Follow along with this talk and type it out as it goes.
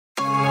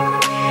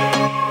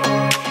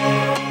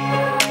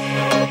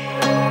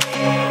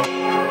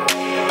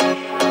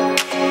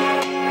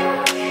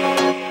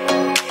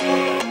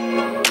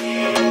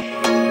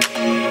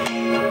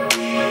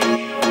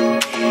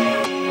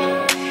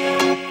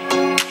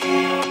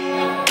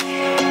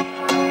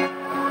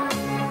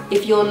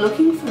If you're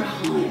looking for a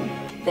home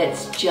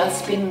that's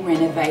just been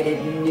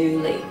renovated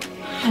newly,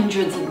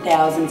 hundreds of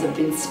thousands have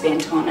been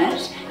spent on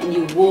it, and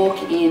you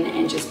walk in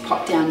and just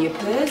pop down your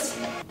purse,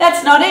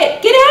 that's not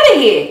it. Get out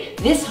of here.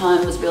 This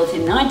home was built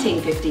in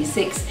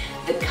 1956.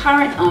 The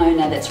current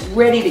owner that's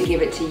ready to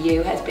give it to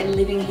you has been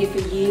living here for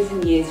years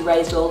and years,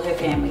 raised all her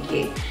family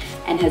here,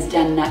 and has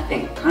done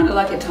nothing, kind of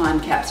like a time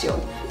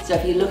capsule. So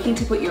if you're looking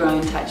to put your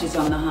own touches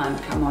on the home,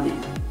 come on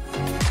in.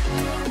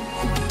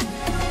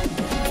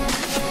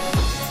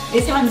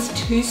 This home's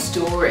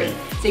 2-story.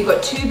 So you've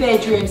got 2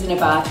 bedrooms and a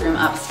bathroom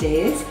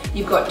upstairs.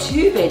 You've got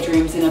 2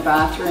 bedrooms and a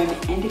bathroom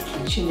and a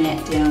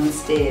kitchenette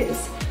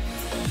downstairs.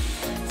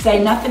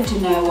 Say nothing to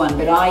no one,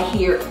 but I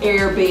hear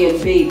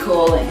Airbnb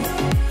calling.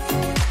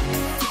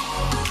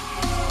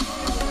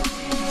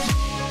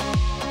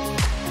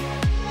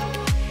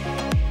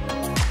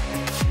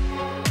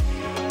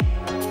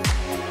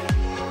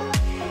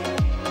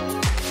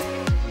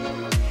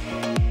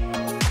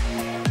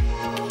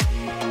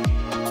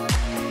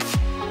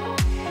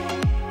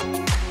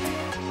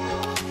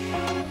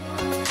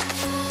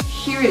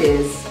 Here it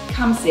is,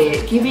 come see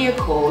it, give me a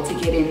call to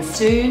get in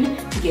soon,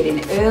 to get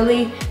in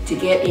early, to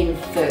get in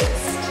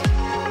first.